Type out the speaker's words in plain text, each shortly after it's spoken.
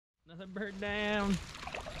Another bird down.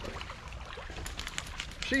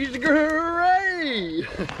 She's great.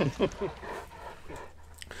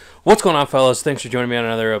 What's going on, fellas? Thanks for joining me on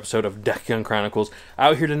another episode of Ducks Gun Chronicles.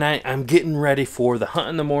 Out here tonight, I'm getting ready for the hunt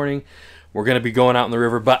in the morning. We're going to be going out in the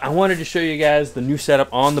river, but I wanted to show you guys the new setup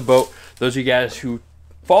on the boat. Those of you guys who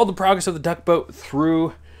followed the progress of the duck boat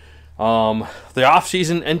through the off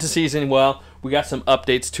season into season, well, we got some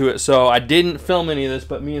updates to it. So I didn't film any of this,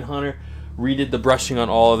 but me and Hunter redid the brushing on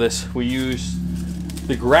all of this. We used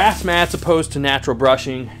the grass mats opposed to natural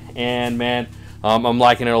brushing, and man, I'm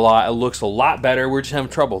liking it a lot. It looks a lot better. We're just having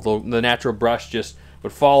trouble. The natural brush just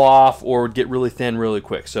would fall off or would get really thin really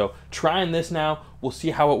quick. So trying this now, we'll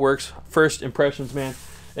see how it works. First impressions, man,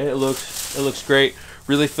 it looks great.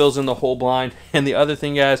 Really fills in the whole blind. And the other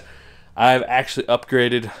thing, guys, I've actually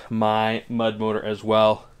upgraded my mud motor as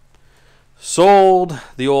well. Sold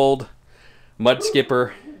the old mud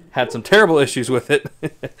skipper. Had some terrible issues with it,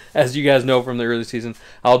 as you guys know from the early season.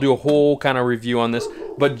 I'll do a whole kind of review on this,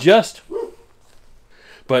 but just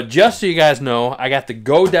so you guys know, I got the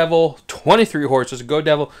Go Devil 23 horse. It's a Go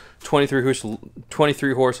Devil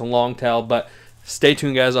 23 horse and long tail. But stay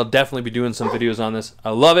tuned, guys. I'll definitely be doing some videos on this. I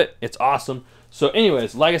love it. It's awesome. So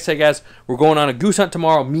anyways, like I said, guys, we're going on a goose hunt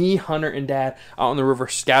tomorrow. Me, Hunter, and Dad out on the river,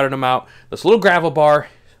 scouting them out. This little gravel bar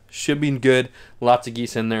should be good. Lots of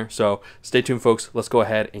geese in there. So stay tuned, folks. Let's go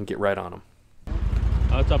ahead and get right on them.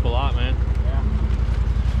 Oh, it's up a lot, man.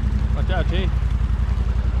 Yeah. Watch out, T.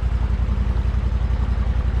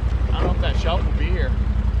 I don't know if that shelf will be here.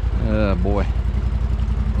 Oh boy.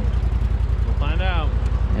 We'll find out.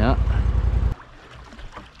 Yeah.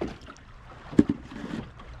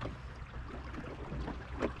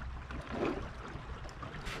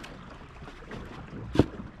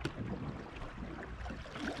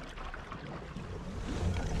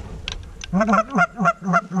 Going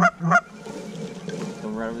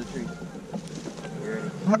right over the tree. You ready?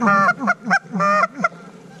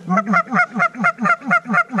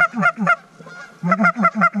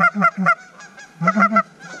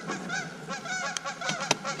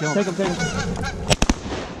 Take him.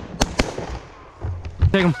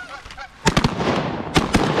 Take him.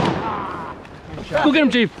 Go get him,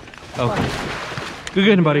 Chief. Okay. Go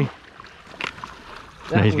get him, buddy.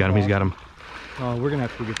 No, he's got him. Oh, we're gonna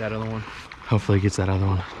have to go get that other one. Hopefully he gets that other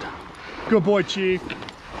one. Good boy, Chief.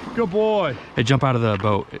 Good boy. Hey, jump out of the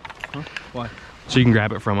boat. Huh? Why? So you can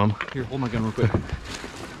grab it from him. Here, hold my gun real quick.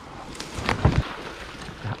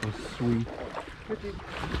 That was sweet.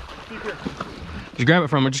 Just grab it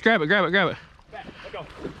from him. Just grab it. Back, let go.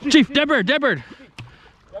 Chief, dead bird.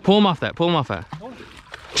 Pull him off that.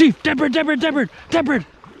 Chief, dead bird.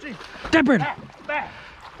 Back.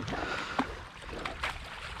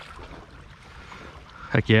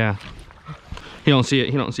 Heck yeah. He don't see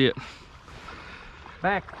it.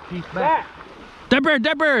 Back, Chief, back. Dead bird.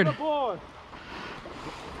 Good boy.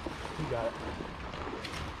 You got it.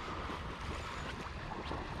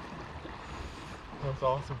 That's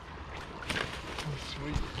awesome. That's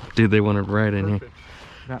sweet. Dude, they wanted right in here.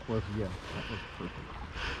 That was perfect.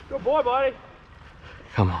 Good boy, buddy.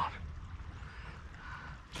 Come on.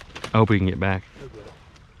 I hope we can get back. You'll get it.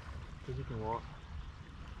 Because you can walk.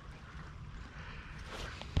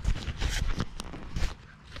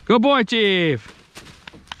 Good boy, Chief.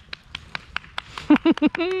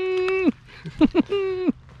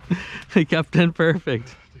 He kept in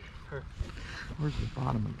perfect. Where's the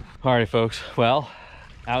bottom of it? Alrighty, folks. Well,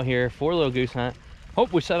 out here for a little goose hunt.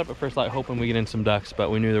 We set up at first light hoping we get in some ducks, but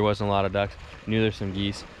we knew there wasn't a lot of ducks. We knew there's some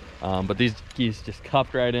geese. But these geese just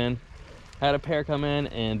cupped right in. Had a pair come in,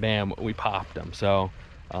 and bam, we popped them. So,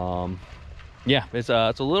 yeah, it's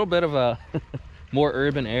a little bit of a more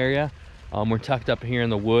urban area. We're tucked up here in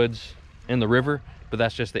the woods, in the river, but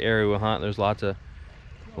that's just the area we hunt. There's lots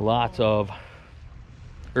of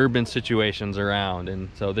urban situations around, and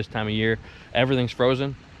so this time of year, everything's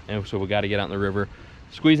frozen, and so we got to get out in the river,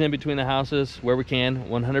 squeeze in between the houses where we can.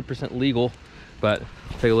 100% legal, but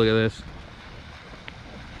take a look at this.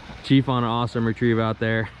 Chief on an awesome retrieve out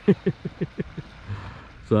there.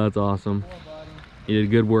 So that's awesome. You did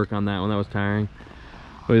good work on that one. That was tiring.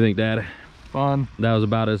 What do you think, Dad? Fun. That was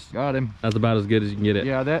about as Got him. That's about as good as you can get it.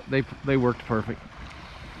 Yeah, they worked perfect.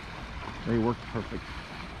 They worked perfect.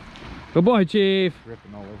 Good boy, Chief.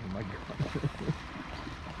 Dripping all over my gun.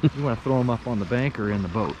 You want to throw them up on the bank or in the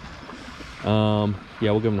boat? Yeah,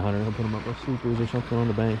 we'll give him to Hunter. He'll put him up with sleepers or something on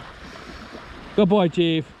the bank. Good boy,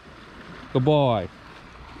 Chief. Good boy.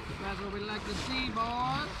 That's what we like to see,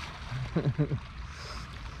 boys.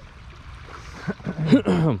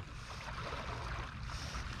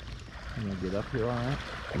 You gonna get up here all right?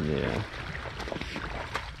 Yeah.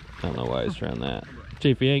 I don't know why he's trying that.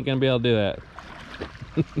 Chief, you ain't gonna be able to do that.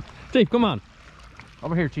 Chief, come on.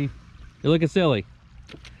 Over here, Chief. You're looking silly.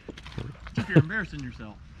 Chief, you're embarrassing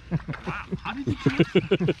yourself. Wow, how did you do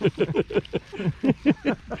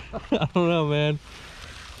that? I don't know, man.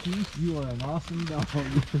 Chief, you are an awesome dog.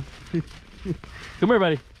 Come here,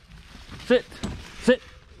 buddy. Sit. Sit.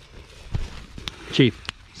 Chief,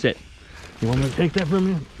 sit. You want me to take that from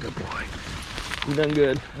you? Good boy. You done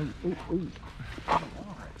good.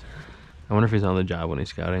 I wonder if he's on the job when he's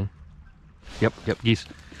scouting. Yep, geese.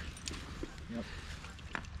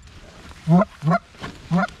 Oh,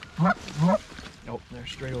 they're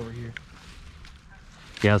straight over here.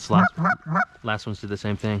 Yeah, this last ones did the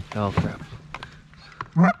same thing. Oh crap.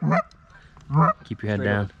 Keep your head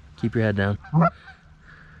down. Keep your head down.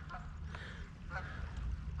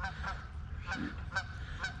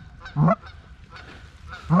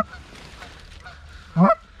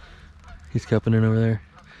 He's cupping it over there.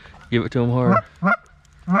 Give it to him hard. Yeah,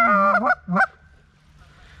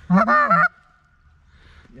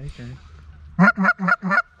 he's turning.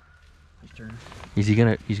 He's turning.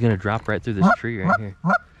 He's gonna drop right through this tree right here.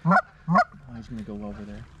 Oh, he's gonna go over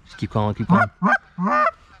there. Just keep calling, keep calling. He's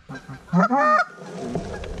going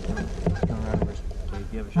around over his cave.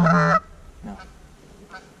 You have a shot? No.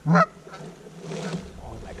 Oh,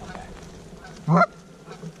 he might come back.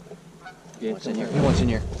 Yeah, it's in here. He wants in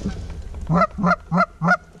here.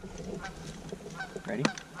 Ready?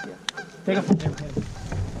 Yeah. Take him.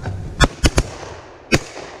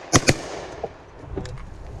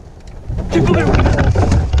 Chief, go get him!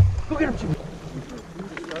 Go get him, Chief!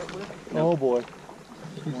 Oh boy.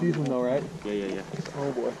 He sees him though, right? Yeah.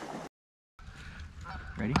 Oh boy.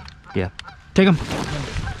 Ready? Yeah. Take him.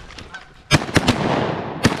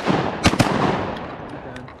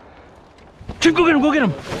 Chief, go get him, go get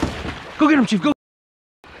him! Go get him, Chief, go!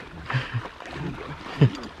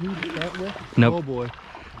 Nope. Oh boy.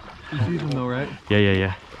 He sees him though, right?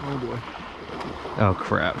 Yeah. Oh boy. Oh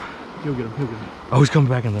crap. He'll get him. Oh, he's coming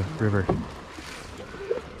back in the river.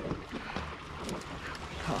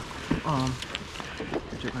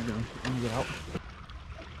 Check my gun. I'm gonna get out.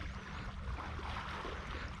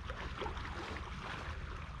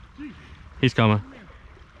 He's coming.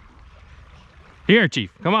 Here,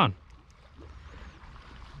 Chief, come on.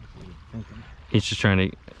 He's just trying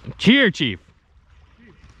to... Here, Chief.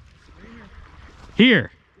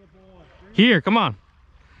 Here, come on.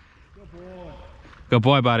 Good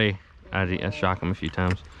boy, buddy. I shocked him a few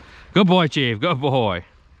times. Good boy, Chief. Good boy.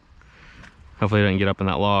 Hopefully he didn't get up in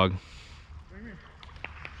that log.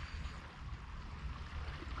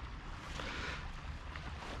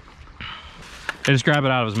 Hey, just grab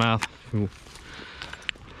it out of his mouth. Ooh.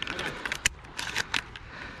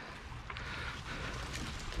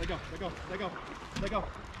 Let go.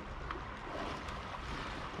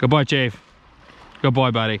 Good boy, Chief. Good boy,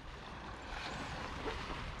 buddy.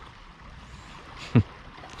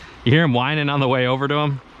 You hear him whining on the way over to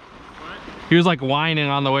him? What? He was like whining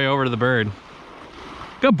on the way over to the bird.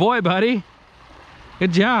 Good boy, buddy.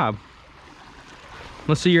 Good job.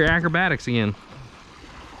 Let's see your acrobatics again.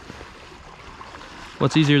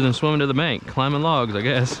 What's easier than swimming to the bank? Climbing logs, I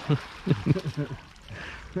guess.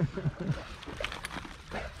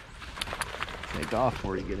 Take off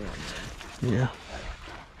before you get in. Yeah.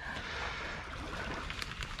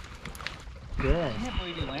 Good. I can't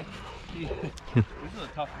believe you landed. This is a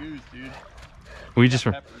tough goose, dude. We just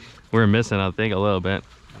we're missing, I think, a little bit.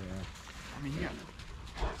 I mean, he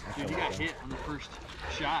got hit on the first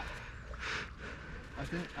shot. I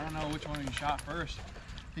don't know which one he shot first.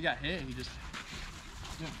 He got hit. He just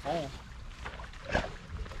didn't fall.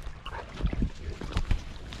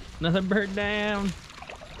 Another bird down.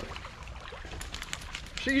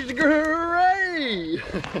 She's great.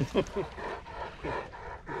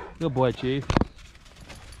 Good boy, Chief.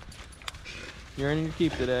 You're earning your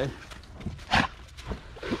keep today.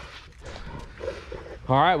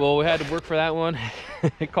 All right, well, we had to work for that one.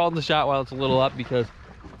 It called the shot while it's a little up because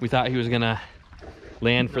we thought he was gonna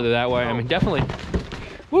land further that way. I mean, definitely,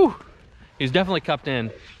 woo, he's definitely cupped in,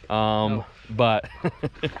 but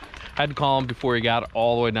had to call him before he got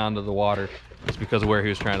all the way down to the water just because of where he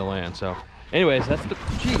was trying to land. So anyways, that's the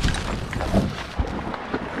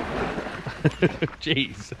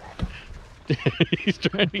Jeez. He's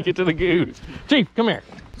trying to get to the goose. Chief, come here.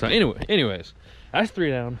 So anyways, that's 3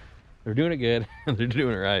 down. They're doing it good. They're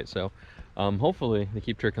doing it right. So hopefully they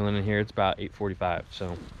keep trickling in here. It's about 8:45,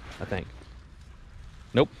 so I think.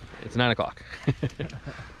 Nope, it's 9 o'clock.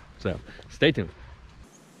 So stay tuned.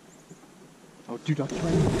 Oh, 2 ducks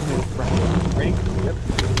right. Ready? Yep.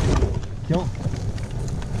 Kill.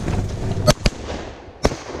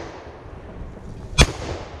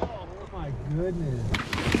 Oh my goodness.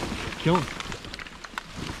 Kill him.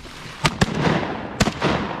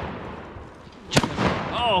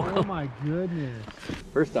 Oh my goodness.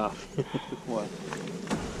 First off, What?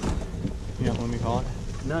 you don't let me call it?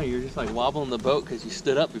 No, you're just like wobbling the boat because you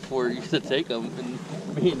stood up before you could take them,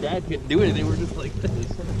 and me and Dad couldn't do anything. We're just like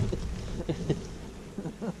this.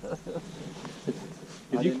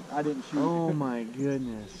 I didn't shoot. Oh my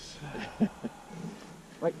goodness.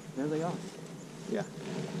 Wait, there they are. Yeah.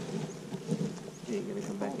 He ain't gonna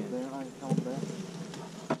come back in. There, I come back.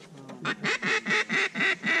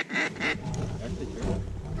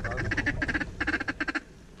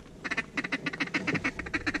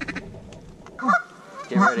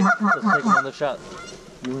 Get ready. Let's take another shot.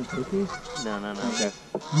 You want to take these? No. Okay.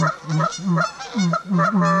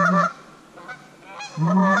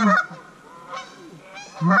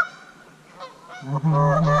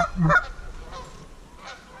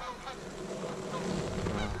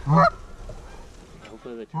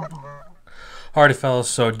 Alrighty, fellas,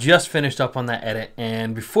 so just finished up on that edit,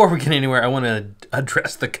 and before we get anywhere, I want to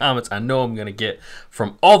address the comments I know I'm going to get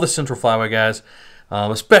from all the Central Flyway guys,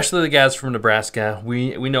 especially the guys from Nebraska.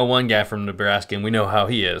 We know one guy from Nebraska, and we know how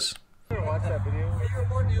he is.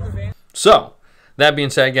 So, that being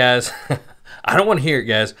said, guys, I don't want to hear it,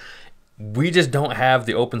 guys. We just don't have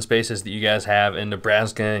the open spaces that you guys have in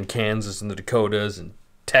Nebraska and Kansas and the Dakotas and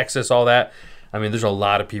Texas, all that. I mean, there's a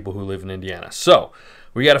lot of people who live in Indiana. So,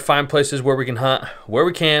 we got to find places where we can hunt, where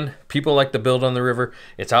we can. People like to build on the river.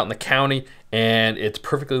 It's out in the county, and it's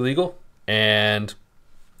perfectly legal. And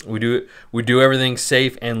we do everything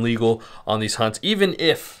safe and legal on these hunts, even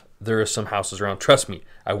if there are some houses around. Trust me,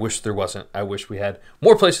 I wish there wasn't. I wish we had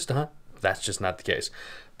more places to hunt. That's just not the case.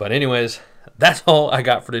 But anyways, that's all I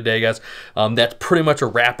got for today, guys. That's pretty much a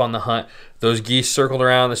wrap on the hunt. Those geese circled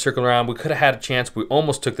around. They circled around. We could have had a chance. We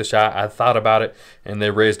almost took the shot. I thought about it, and they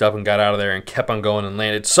raised up and got out of there and kept on going and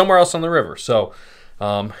landed somewhere else on the river. So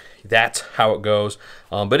that's how it goes.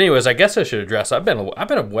 But anyways, I guess I should address. I've been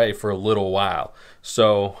away for a little while.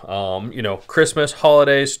 So you know, Christmas,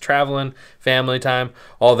 holidays, traveling, family time,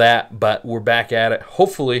 all that. But we're back at it.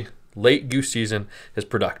 Hopefully, late goose season is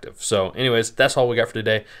productive. So anyways, that's all we got for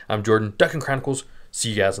today. I'm Jordan, Ducks Gun Chronicles. See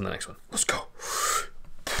you guys in the next one. Let's go.